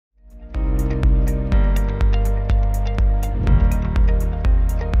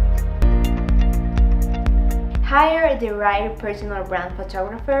hire the right personal brand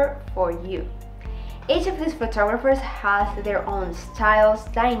photographer for you. Each of these photographers has their own styles,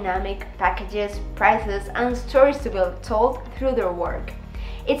 dynamic packages, prices, and stories to be told through their work.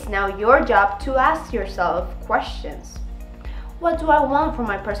 It's now your job to ask yourself questions. What do I want from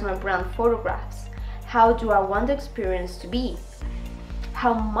my personal brand photographs? How do I want the experience to be?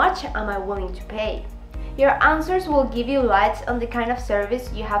 How much am I willing to pay? Your answers will give you light on the kind of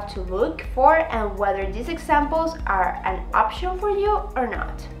service you have to look for and whether these examples are an option for you or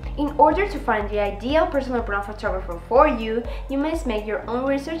not. In order to find the ideal personal brand photographer for you, you must make your own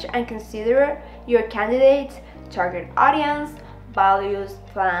research and consider your candidate's target audience, values,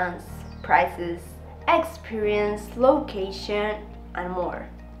 plans, prices, experience, location, and more.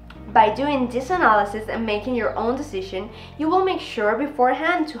 By doing this analysis and making your own decision, you will make sure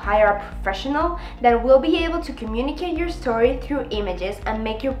beforehand to hire a professional that will be able to communicate your story through images and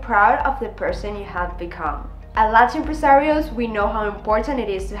make you proud of the person you have become. At Latin Impresarios, we know how important it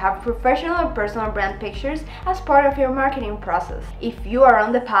is to have professional and personal brand pictures as part of your marketing process. If you are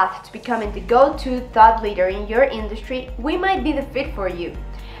on the path to becoming the go-to thought leader in your industry, we might be the fit for you.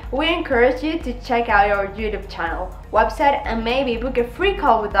 We encourage you to check out our YouTube channel, website, and maybe book a free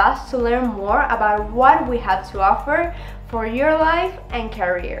call with us to learn more about what we have to offer for your life and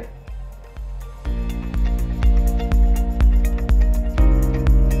career.